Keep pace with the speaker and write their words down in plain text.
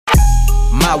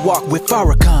My walk with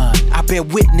Farrakhan, I bear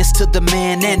witness to the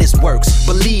man and his works.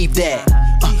 Believe that.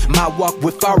 My walk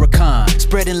with Farrakhan,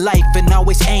 spreading life and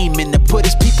always aiming to put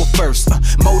his people first.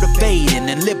 Motivating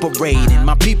and liberating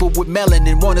my people with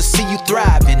melanin, wanna see you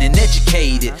thriving and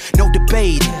educated. No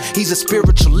debating, he's a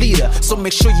spiritual leader, so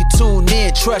make sure you tune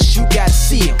in. Trust you gotta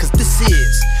see it, cause this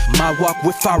is my walk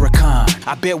with Farrakhan.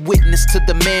 I bear witness to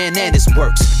the man and his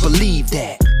works. Believe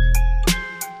that.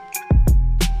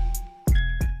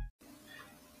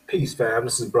 Peace, fam.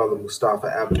 This is Brother Mustafa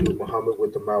Abdul Muhammad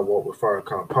with the My Walk with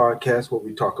Farrakhan podcast, where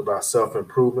we talk about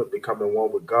self-improvement, becoming one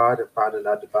with God, and finding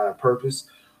our divine purpose.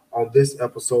 On this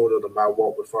episode of the My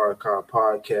Walk with Farrakhan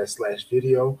podcast /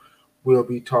 video, we'll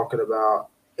be talking about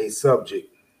a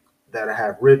subject that I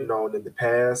have written on in the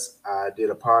past. I did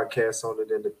a podcast on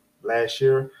it in the last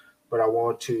year, but I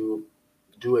want to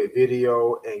do a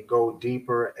video and go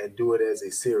deeper and do it as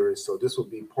a series. So this will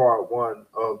be part one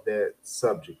of that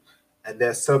subject. And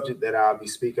that subject that I'll be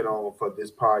speaking on for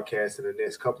this podcast and the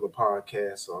next couple of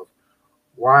podcasts of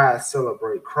why I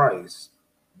celebrate Christ,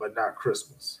 but not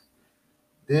Christmas.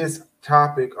 This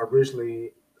topic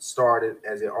originally started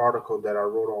as an article that I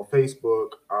wrote on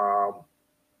Facebook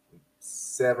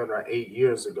 7 or 8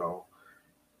 years ago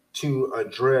to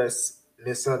address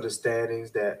misunderstandings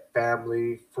that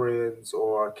family, friends,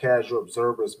 or casual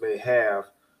observers may have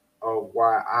of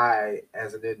why I,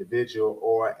 as an individual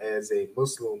or as a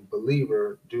Muslim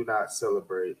believer, do not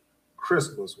celebrate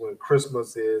Christmas, when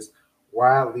Christmas is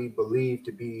widely believed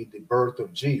to be the birth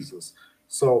of Jesus.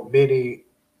 So many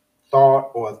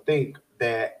thought or think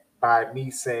that by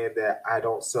me saying that I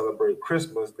don't celebrate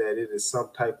Christmas, that it is some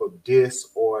type of diss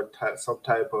or some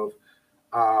type of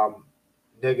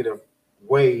negative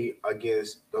way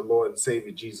against the Lord and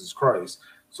Savior Jesus Christ.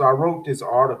 So I wrote this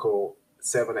article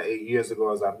 7 or 8 years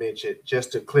ago, as I mentioned,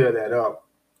 just to clear that up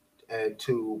and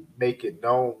to make it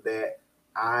known that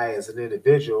I, as an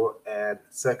individual, and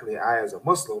secondly, I, as a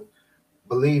Muslim,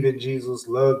 believe in Jesus,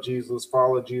 love Jesus,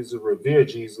 follow Jesus, revere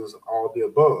Jesus, all the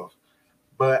above.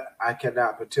 But I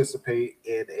cannot participate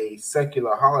in a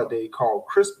secular holiday called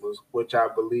Christmas, which I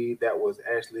believe that was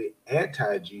actually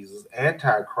anti-Jesus,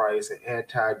 anti-Christ, and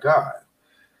anti-God.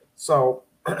 So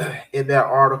in that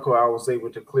article, I was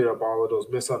able to clear up all of those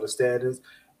misunderstandings,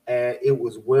 and it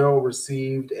was well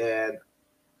received, and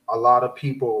a lot of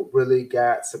people really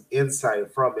got some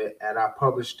insight from it. And I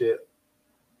published it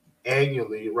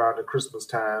annually around the Christmas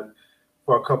time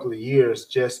for a couple of years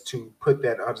just to put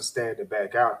that understanding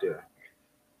back out there.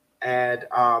 And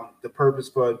the purpose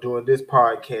for doing this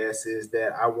podcast is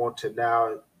that I want to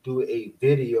now do a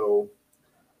video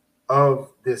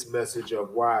of this message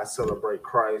of why I celebrate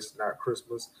Christ, not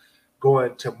Christmas, go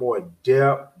into more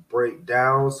depth, break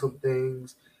down some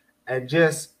things, and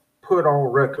just put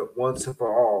on record once and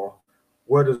for all,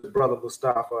 where does Brother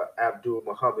Mustafa Abdul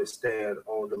Muhammad stand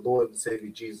on the Lord and Savior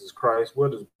Jesus Christ? Where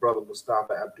does Brother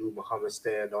Mustafa Abdul Muhammad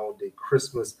stand on the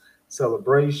Christmas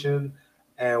celebration?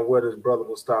 And where does Brother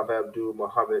Mustafa Abdul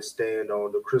Muhammad stand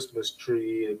on the Christmas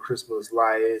tree and Christmas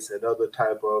lights and other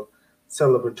type of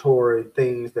celebratory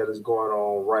things that is going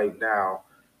on right now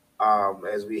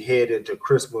as we head into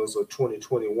Christmas of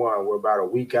 2021. We're about a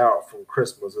week out from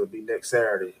Christmas. It'll be next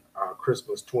Saturday,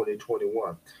 Christmas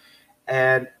 2021.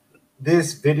 And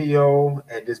this video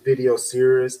and this video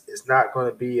series is not going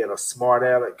to be in a smart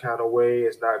aleck kind of way.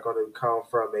 It's not going to come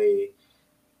from a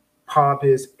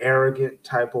pompous, arrogant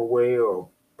type of way or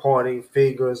pointing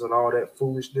fingers and all that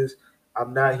foolishness.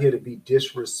 I'm not here to be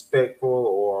disrespectful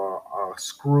or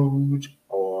Scrooge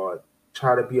or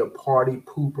try to be a party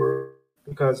pooper,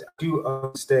 because I do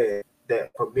understand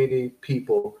that for many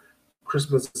people,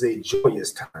 Christmas is a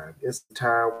joyous time. It's a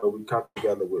time where we come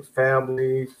together with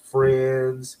family,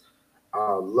 friends,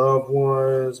 loved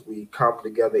ones. We come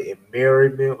together in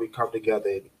merriment. We come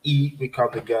together and eat. We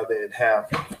come together and have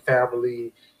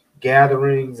family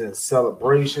gatherings and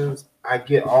celebrations. I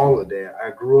get all of that. I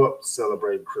grew up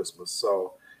celebrating Christmas,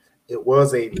 so it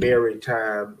was a merry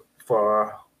time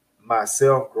for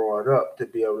myself growing up to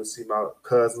be able to see my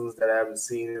cousins that I haven't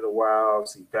seen in a while,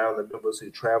 see family members who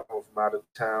travel from out of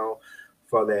town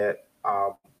for that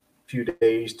few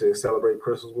days to celebrate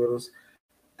Christmas with us.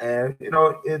 And, you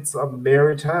know, it's a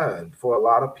merry time for a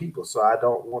lot of people. So I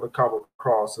don't want to come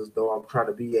across as though I'm trying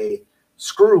to be a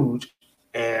Scrooge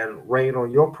and rain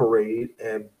on your parade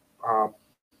and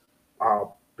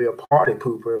be a party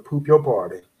pooper and poop your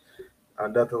party.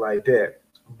 Nothing like that.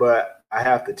 But I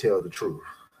have to tell the truth.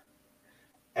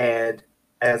 And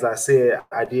as I said,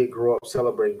 I did grow up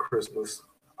celebrating Christmas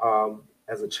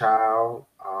as a child,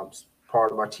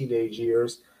 part of my teenage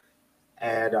years.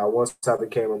 And once I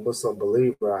became a Muslim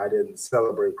believer, I didn't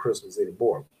celebrate Christmas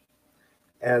anymore.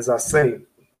 As I say,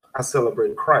 I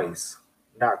celebrate Christ,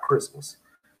 not Christmas.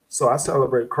 So I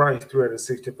celebrate Christ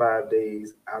 365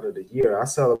 days out of the year. I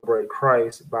celebrate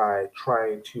Christ by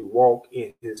trying to walk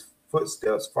in his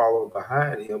footsteps, follow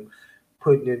behind him,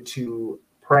 putting into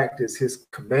practice his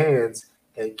commands,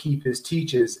 and keep his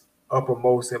teachings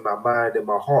uppermost in my mind and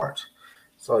my heart.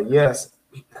 So, yes,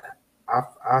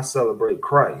 I celebrate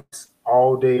Christ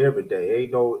all day, every day.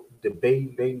 Ain't no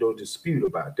debate, ain't no dispute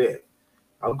about that.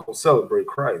 I'm going to celebrate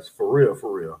Christ for real,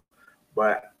 for real.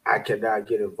 But I cannot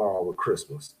get involved with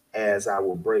Christmas, as I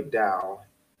will break down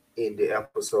in the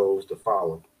episodes to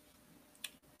follow.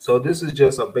 So, this is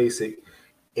just a basic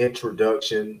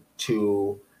introduction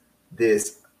to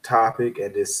this topic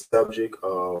and this subject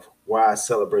of why I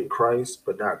celebrate Christ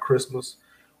but not Christmas.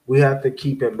 We have to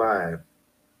keep in mind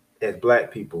as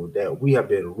Black people that we have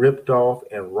been ripped off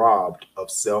and robbed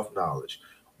of self knowledge.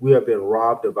 We have been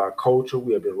robbed of our culture.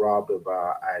 We have been robbed of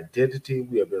our identity.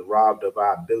 We have been robbed of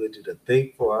our ability to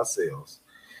think for ourselves.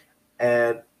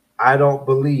 And I don't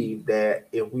believe that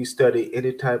if we study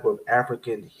any type of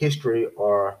African history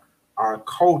or our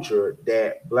culture,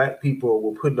 that Black people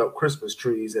were putting up Christmas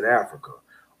trees in Africa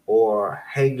or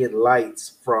hanging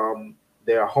lights from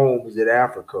their homes in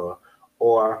Africa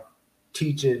or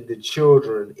teaching the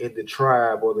children in the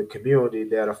tribe or the community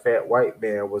that a fat white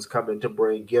man was coming to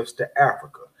bring gifts to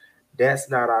Africa. That's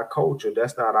not our culture.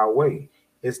 That's not our way.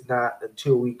 It's not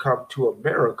until we come to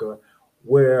America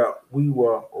where we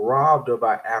were robbed of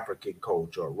our African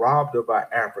culture, robbed of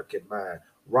our African mind,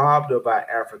 robbed of our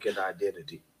African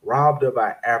identity, robbed of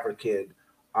our African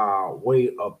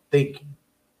way of thinking.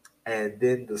 And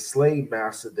then the slave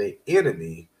master, the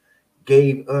enemy,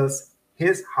 gave us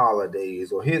his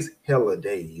holidays or his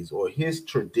holidays or his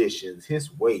traditions,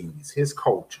 his ways, his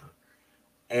culture.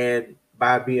 And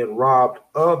by being robbed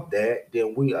of that,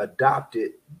 then we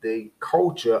adopted the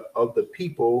culture of the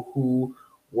people who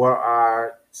were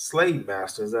our slave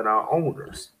masters and our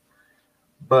owners.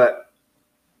 But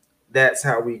that's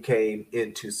how we came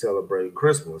into celebrating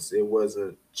Christmas. It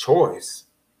wasn't choice,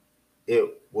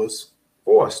 it was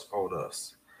forced on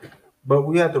us. But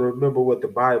we have to remember what the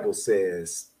Bible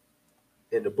says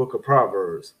in the book of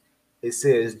Proverbs. It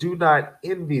says, do not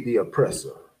envy the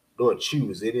oppressor, nor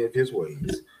choose any of his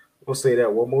ways. We'll say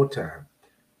that one more time.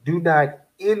 Do not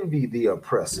envy the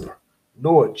oppressor,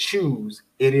 nor choose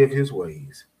any of his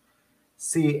ways.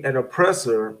 See, an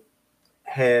oppressor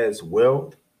has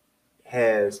wealth,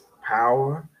 has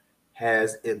power,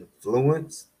 has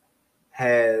influence,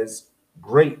 has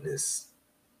greatness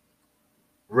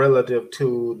relative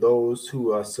to those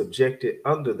who are subjected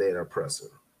under that oppressor.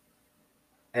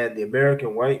 And the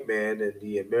American white man and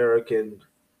the American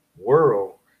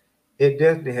world, it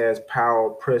definitely has power,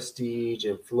 prestige,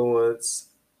 influence,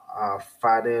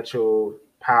 financial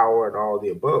power, and all the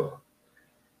above.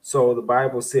 So the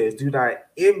Bible says, do not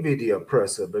envy the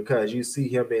oppressor because you see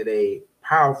him in a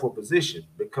powerful position,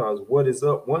 because what is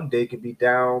up one day can be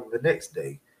down the next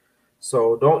day.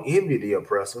 So don't envy the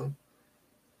oppressor.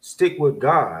 Stick with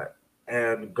God,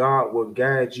 and God will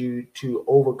guide you to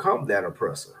overcome that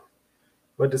oppressor.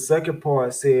 But the second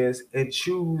part says, and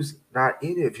choose not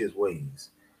any of his ways.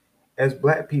 As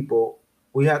Black people,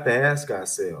 we have to ask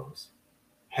ourselves,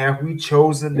 have we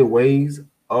chosen the ways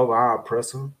of our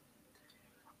oppressor?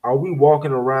 Are we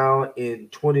walking around in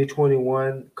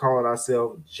 2021 calling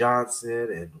ourselves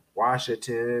Johnson and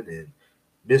Washington and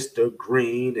Mr.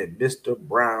 Green and Mr.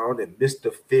 Brown and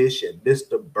Mr. Fish and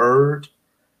Mr. Bird?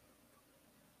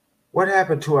 What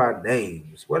happened to our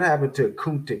names? What happened to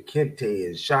Kunta Kinte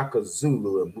and Shaka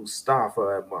Zulu and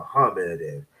Mustafa and Muhammad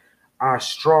and our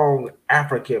strong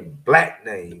African Black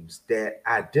names that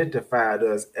identified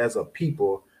us as a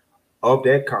people of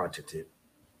that continent?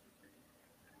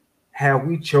 Have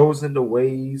we chosen the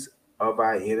ways of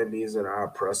our enemies and our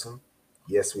oppressor?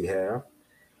 Yes, we have.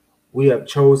 We have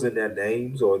chosen their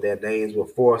names, or their names were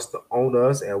forced on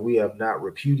us, and we have not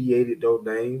repudiated those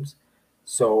names.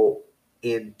 So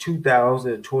in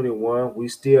 2021, we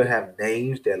still have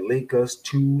names that link us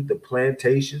to the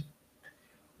plantation.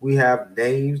 We have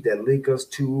names that link us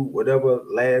to whatever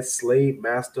last slave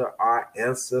master our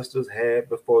ancestors had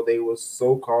before they were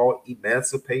so-called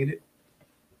emancipated.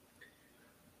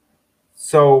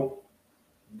 So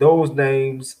those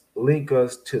names link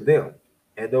us to them,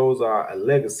 and those are a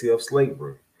legacy of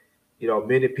slavery. You know,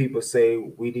 many people say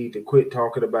we need to quit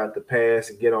talking about the past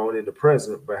and get on in the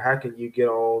present, but how can you get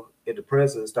on in the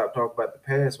present and stop talking about the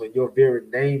past when your very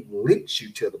name links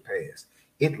you to the past?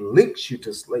 It links you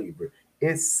to slavery.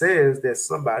 It says that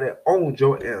somebody owned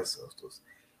your ancestors,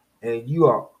 and you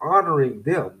are honoring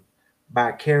them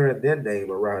by carrying their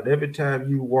name around. Every time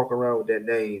you walk around with that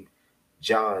name,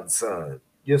 John's son,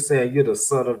 You're saying you're the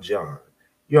son of John.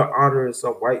 You're honoring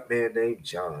some white man named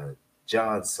John,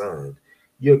 John's son.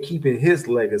 You're keeping his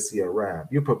legacy around.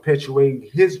 You're perpetuating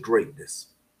his greatness.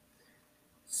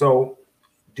 So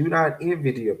do not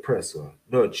envy the oppressor,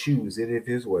 nor choose any of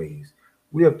his ways.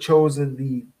 We have chosen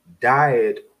the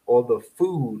diet or the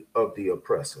food of the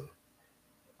oppressor.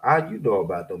 You know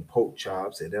about them pork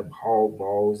chops and them hog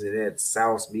maws and that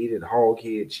souse meat and hog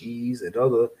head cheese and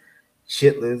other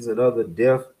chitlins and other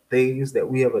deaf things that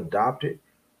we have adopted.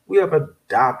 We have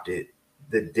adopted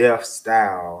the deaf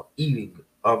style eating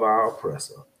of our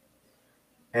oppressor.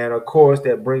 And of course,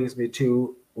 that brings me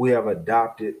to we have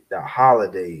adopted the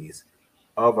holidays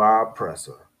of our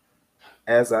oppressor.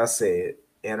 As I said,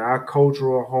 in our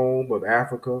cultural home of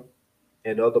Africa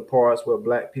and other parts where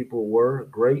black people were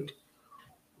great,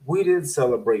 we didn't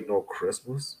celebrate no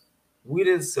Christmas. We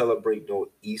didn't celebrate no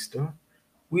Easter.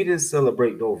 We didn't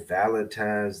celebrate no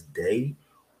Valentine's Day.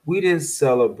 We didn't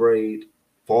celebrate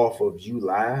 4th of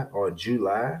July or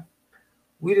July.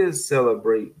 We didn't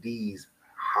celebrate these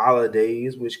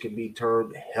holidays, which can be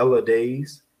termed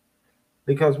holidays,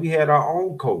 because we had our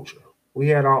own culture. We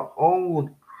had our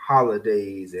own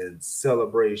holidays and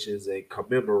celebrations and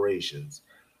commemorations.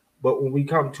 But when we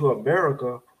come to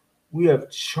America, we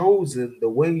have chosen the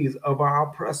ways of our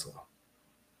oppressor.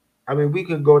 I mean, we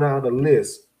can go down the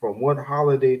list from one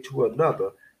holiday to another.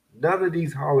 None of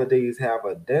these holidays have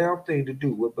a damn thing to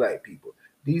do with black people.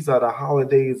 These are the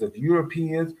holidays of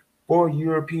Europeans, for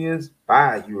Europeans,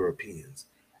 by Europeans.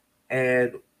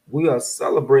 And we are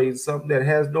celebrating something that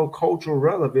has no cultural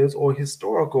relevance or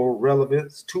historical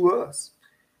relevance to us.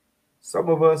 Some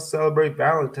of us celebrate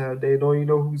Valentine's Day, don't even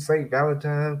know who Saint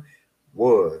Valentine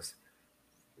was.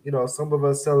 Some of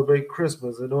us celebrate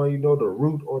Christmas and don't even know the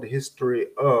root or the history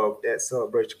of that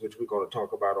celebration, which we're going to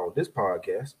talk about on this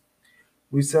podcast.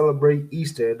 We celebrate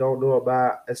Easter and don't know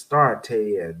about Astarte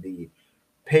and the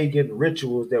pagan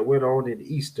rituals that went on in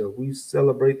Easter. We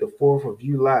celebrate the 4th of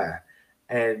July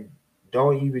and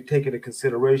don't even take into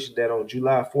consideration that on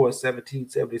July 4th,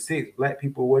 1776, black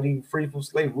people weren't even free from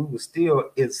slavery. We were still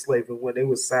enslaved when they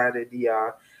were signing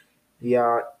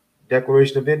the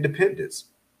Declaration of Independence.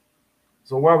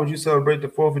 So why would you celebrate the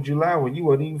 4th of July when you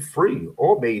weren't even free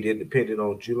or made independent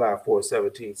on July 4th,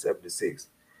 1776?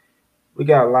 We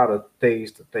got a lot of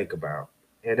things to think about.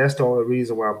 And that's the only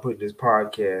reason why I'm putting this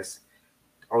podcast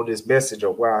on this message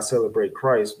of why I celebrate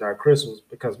Christ, not Christmas,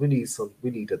 because we need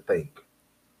to think.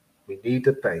 We need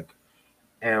to think.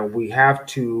 And we have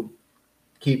to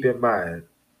keep in mind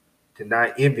to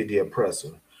not envy the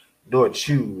oppressor, nor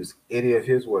choose any of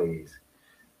his ways.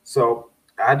 So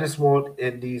I just want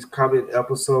in these coming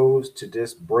episodes to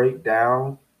just break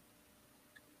down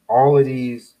all of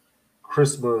these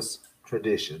Christmas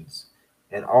traditions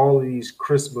and all of these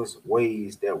Christmas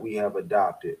ways that we have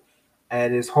adopted.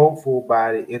 And it's hopeful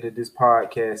by the end of this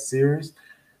podcast series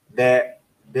that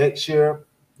next year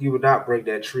you will not bring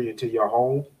that tree into your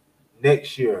home.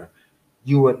 Next year,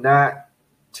 you will not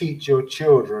teach your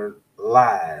children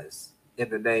lies in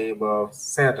the name of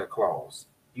Santa Claus.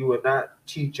 You will not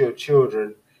teach your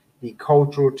children the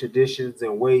cultural traditions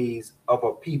and ways of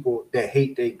a people that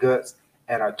hate their guts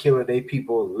and are killing their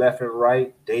people left and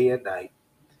right, day and night.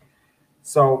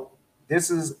 So this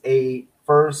is a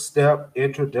first step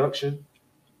introduction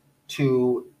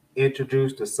to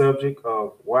introduce the subject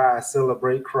of why I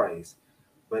celebrate Christ,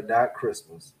 but not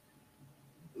Christmas.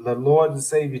 The Lord and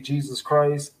Savior Jesus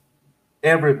Christ,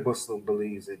 every Muslim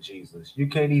believes in Jesus. You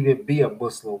can't even be a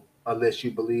Muslim unless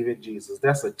you believe in Jesus.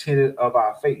 That's a tenet of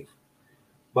our faith.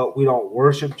 But we don't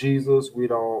worship Jesus. We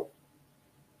don't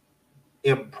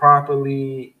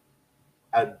improperly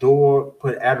adore,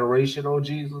 put adoration on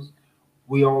Jesus.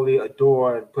 We only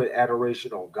adore and put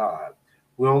adoration on God.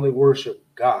 We only worship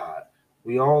God.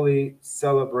 We only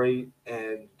celebrate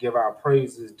and give our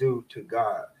praises due to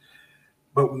God.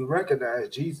 But we recognize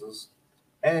Jesus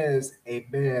as a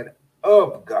man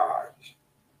of God.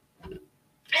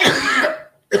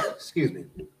 Excuse me.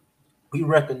 We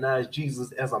recognize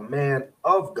Jesus as a man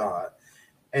of God.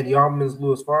 And the Yarmouth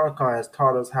Louis Farrakhan has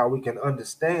taught us how we can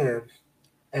understand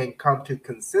and come to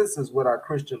consensus with our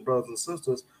Christian brothers and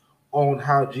sisters on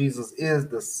how Jesus is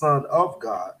the Son of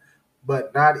God,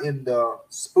 but not in the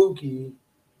spooky,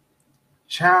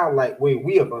 childlike way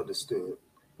we have understood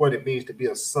what it means to be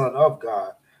a son of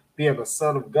God. Being a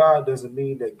son of God doesn't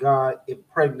mean that God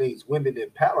impregnates women in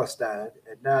Palestine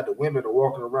and now the women are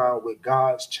walking around with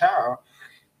God's child.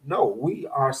 No, we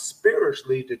are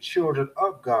spiritually the children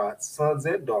of God, sons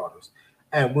and daughters.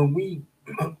 And when we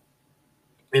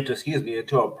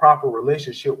into a proper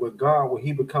relationship with God, where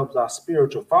he becomes our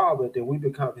spiritual father, then we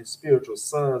become his spiritual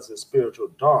sons and spiritual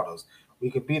daughters.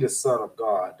 We can be the son of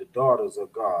God, the daughters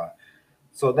of God.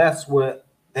 So that's what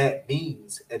that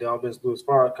means. And Ms. Louis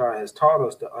Farrakhan has taught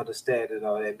us to understand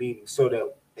that meaning, so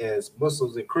that as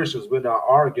Muslims and Christians, we're not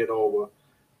arguing over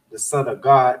the Son of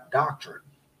God doctrine,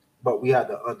 but we have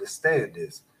to understand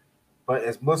this. But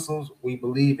as Muslims, we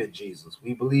believe in Jesus.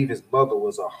 We believe his mother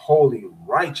was a holy,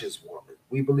 righteous woman.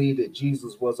 We believe that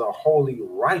Jesus was a holy,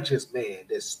 righteous man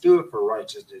that stood for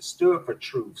righteousness, stood for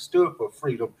truth, stood for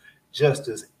freedom,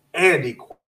 justice, and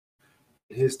equality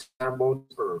in his time on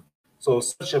earth. So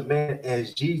such a man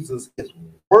as Jesus is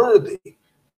worthy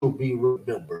to be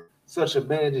remembered. Such a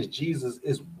man as Jesus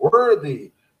is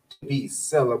worthy to be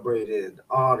celebrated and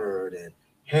honored and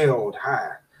held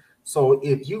high. So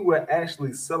if you were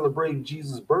actually celebrating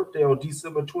Jesus' birthday on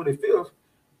December 25th,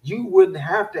 you wouldn't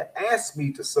have to ask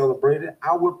me to celebrate it.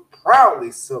 I would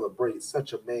proudly celebrate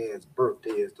such a man's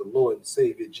birthday as the Lord and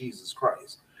Savior Jesus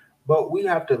Christ. But we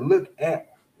have to look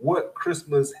at what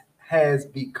Christmas has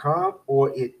become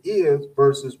or it is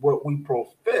versus what we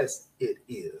profess it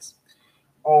is.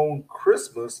 On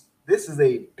Christmas, this is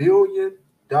a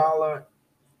billion-dollar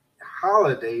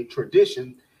holiday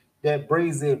tradition that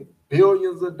brings in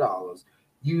billions of dollars,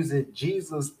 using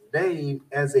Jesus' name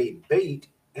as a bait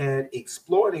and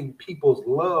exploiting people's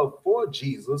love for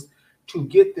Jesus to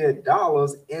get their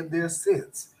dollars and their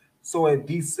cents. So in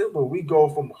December, we go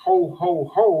from ho, ho,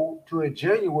 ho to in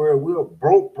January, we're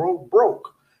broke, broke,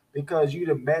 broke because you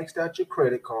done maxed out your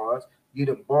credit cards, you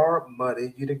done borrowed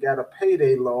money, you done got a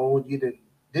payday loan, you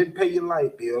didn't pay your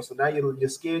light bill, so now you're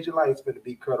scared your light's going to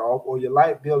be cut off, or your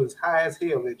light bill is high as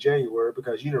hell in January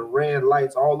because you done ran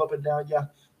lights all up and down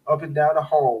the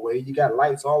hallway. You got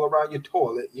lights all around your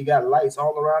toilet. You got lights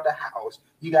all around the house.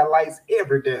 You got lights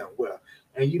every damn well,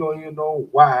 and you don't even know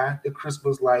why the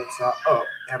Christmas lights are up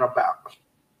and about.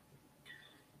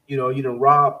 You done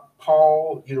rob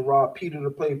Paul, you done rob Peter to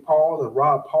play Paul, and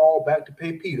rob Paul back to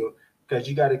pay Peter because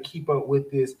you got to keep up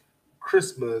with this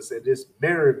Christmas and this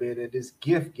merriment and this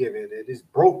gift giving and this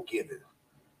broke giving.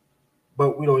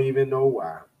 But we don't even know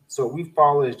why. So we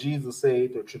follow, as Jesus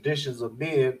said, the traditions of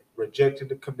men rejecting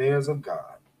the commands of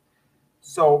God.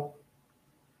 So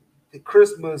the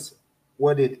Christmas,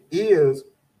 what it is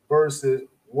versus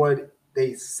what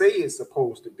they say it's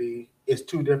supposed to be, is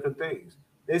two different things.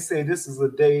 They say this is a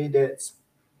day that's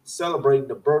celebrating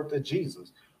the birth of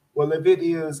Jesus. Well, if it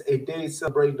is a day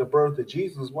celebrating the birth of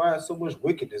Jesus, why is so much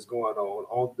wickedness going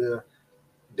on the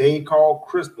day called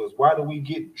Christmas? Why do we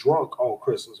get drunk on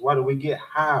Christmas? Why do we get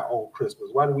high on Christmas?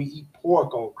 Why do we eat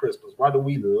pork on Christmas? Why do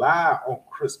we lie on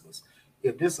Christmas?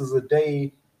 If this is a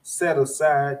day set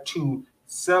aside to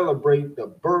celebrate the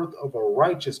birth of a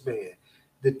righteous man,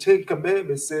 the Ten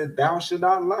Commandments said, "Thou shalt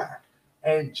not lie."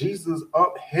 And Jesus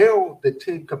upheld the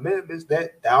Ten Commandments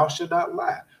that thou shalt not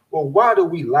lie. Well, why do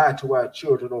we lie to our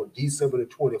children on December the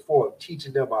 24th,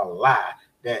 teaching them a lie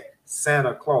that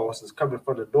Santa Claus is coming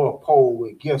from the North Pole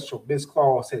with gifts from Miss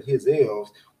Claus and his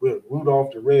elves, with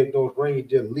Rudolph the Red-Nosed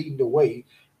Reindeer leading the way,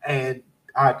 and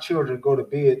our children go to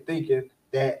bed thinking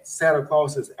that Santa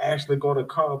Claus is actually going to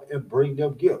come and bring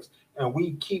them gifts. And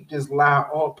we keep this lie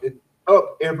up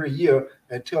every year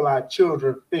until our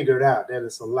children figure it out that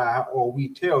it's a lie, or we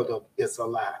tell them it's a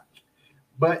lie.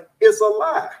 But it's a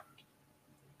lie.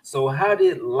 So how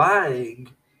did lying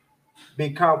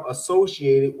become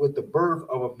associated with the birth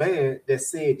of a man that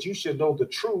said you should know the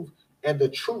truth and the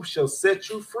truth shall set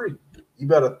you free? You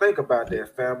better think about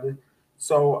that, family.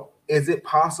 So is it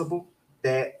possible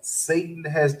that Satan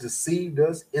has deceived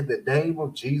us in the name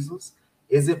of Jesus?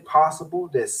 Is it possible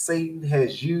that Satan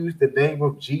has used the name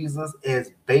of Jesus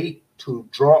as bait to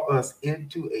draw us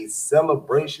into a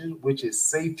celebration which is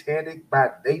satanic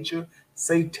by nature,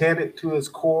 satanic to its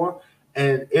core,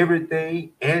 and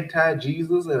everything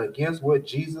anti-Jesus and against what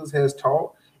Jesus has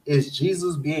taught? Is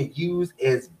Jesus being used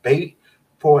as bait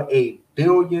for a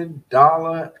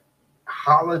billion-dollar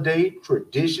holiday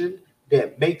tradition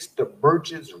that makes the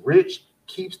merchants rich,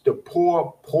 keeps the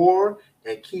poor poor,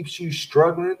 and keeps you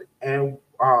struggling and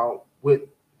with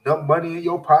no money in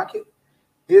your pocket?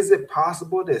 Is it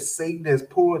possible that Satan has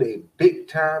pulled a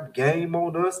big-time game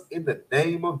on us in the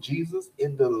name of Jesus,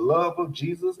 in the love of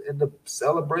Jesus, in the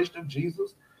celebration of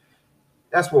Jesus?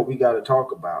 That's what we got to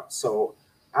talk about. So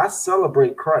I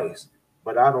celebrate Christ,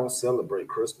 but I don't celebrate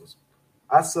Christmas.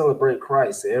 I celebrate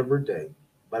Christ every day,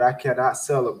 but I cannot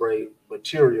celebrate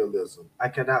materialism. I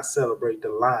cannot celebrate the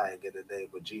lying in the name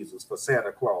of Jesus for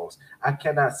Santa Claus. I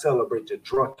cannot celebrate the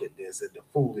drunkenness and the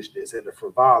foolishness and the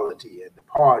frivolity and the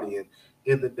partying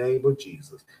in the name of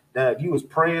Jesus. Now, if you was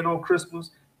praying on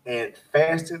Christmas and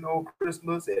fasting on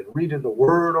Christmas and reading the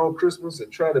word on Christmas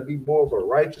and trying to be more of a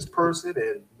righteous person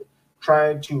and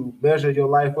trying to measure your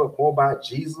life up more by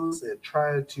Jesus and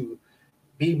trying to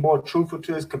be more truthful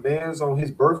to his commands on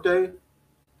his birthday,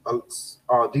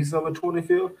 December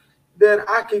 25th, then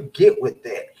I can get with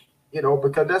that,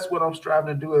 because that's what I'm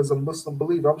striving to do as a Muslim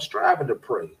believer. I'm striving to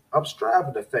pray. I'm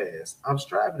striving to fast. I'm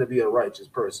striving to be a righteous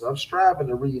person. I'm striving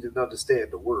to read and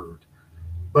understand the word.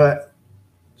 But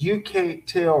you can't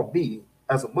tell me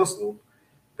as a Muslim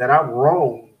that I'm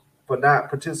wrong for not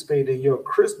participating in your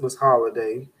Christmas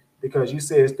holiday because you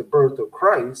say it's the birth of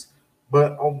Christ,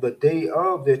 but on the day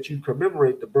of that you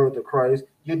commemorate the birth of Christ,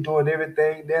 you're doing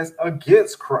everything that's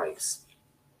against Christ.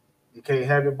 You can't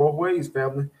have it both ways,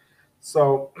 family.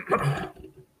 So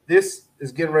this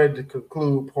is getting ready to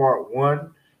conclude part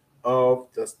 1 of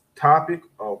the topic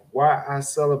of why I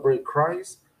celebrate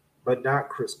Christ, but not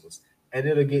Christmas. And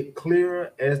it'll get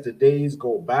clearer as the days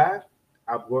go by.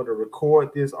 I'm going to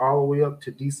record this all the way up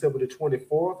to December the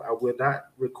 24th. I will not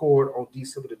record on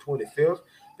December the 25th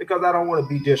because I don't want to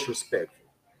be disrespectful.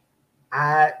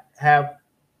 I have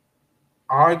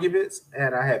arguments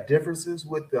and I have differences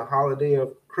with the holiday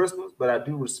of Christmas, but I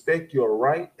do respect your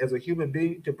right as a human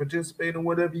being to participate in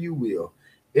whatever you will.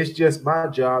 It's just my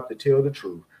job to tell the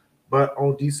truth. But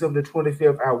on December the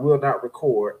 25th, I will not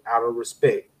record out of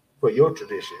respect for your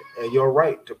tradition and your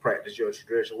right to practice your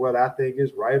tradition, whether I think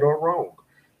is right or wrong.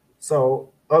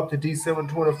 So up to December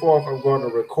 24th, I'm going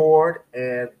to record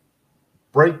and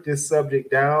break this subject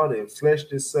down and flesh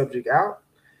this subject out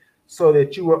so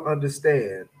that you will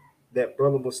understand that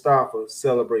Brother Mustafa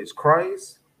celebrates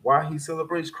Christ, why he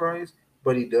celebrates Christ,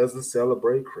 but he doesn't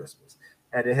celebrate Christmas.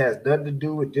 And it has nothing to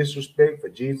do with disrespect for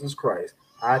Jesus Christ.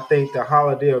 I think the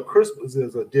holiday of Christmas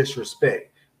is a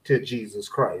disrespect to Jesus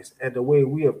Christ. And the way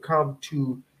we have come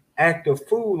to act a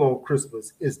fool on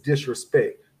Christmas is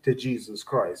disrespect to Jesus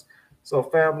Christ. So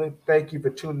family, thank you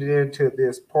for tuning in to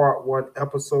this part 1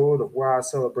 episode of why I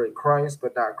celebrate Christ,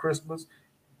 but not Christmas.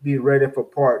 Be ready for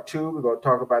part 2. We're going to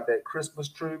talk about that Christmas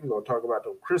tree. We're going to talk about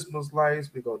the Christmas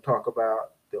lights. We're going to talk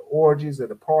about the orgies and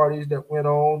the parties that went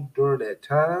on during that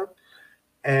time.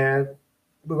 And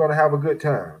we're going to have a good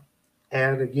time.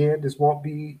 And again, this won't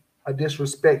be a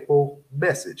disrespectful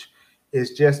message.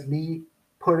 It's just me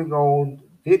putting on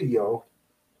video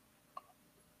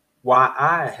why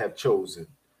I have chosen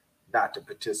not to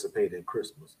participate in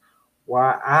Christmas,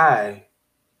 why I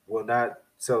will not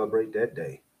celebrate that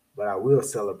day, but I will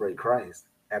celebrate Christ.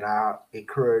 And I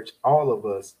encourage all of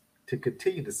us to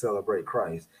continue to celebrate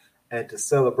Christ and to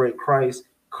celebrate Christ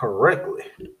correctly.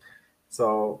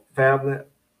 So family,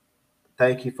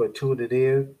 thank you for tuning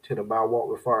in to the My Walk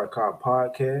with Farrakhan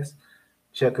podcast.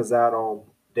 Check us out on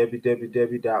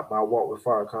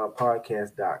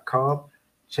www.mywalkwithfarrakhanpodcast.com.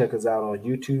 Check us out on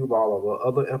YouTube, all of our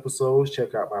other episodes.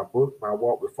 Check out my book, My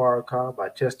Walk with Farrakhan, my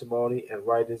testimony and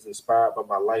writings inspired by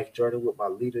my life journey with my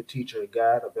leader, teacher, and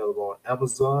guide, available on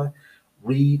Amazon.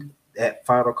 Read that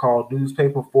Final Call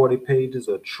newspaper, 40 pages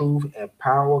of truth and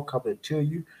power coming to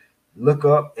you. Look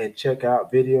up and check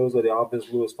out videos of the Honorable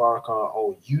Louis Farrakhan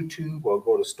on YouTube, or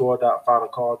go to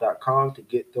store.finalcall.com to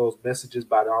get those messages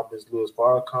by the Honorable Louis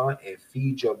Farrakhan and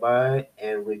feed your mind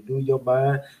and renew your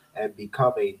mind and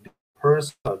become a new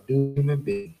person, a new human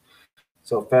being.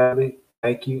 So family,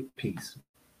 thank you. Peace.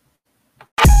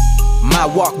 My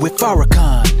walk with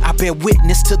Farrakhan, I bear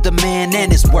witness to the man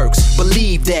and his works.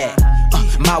 Believe that.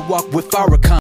 My walk with Farrakhan.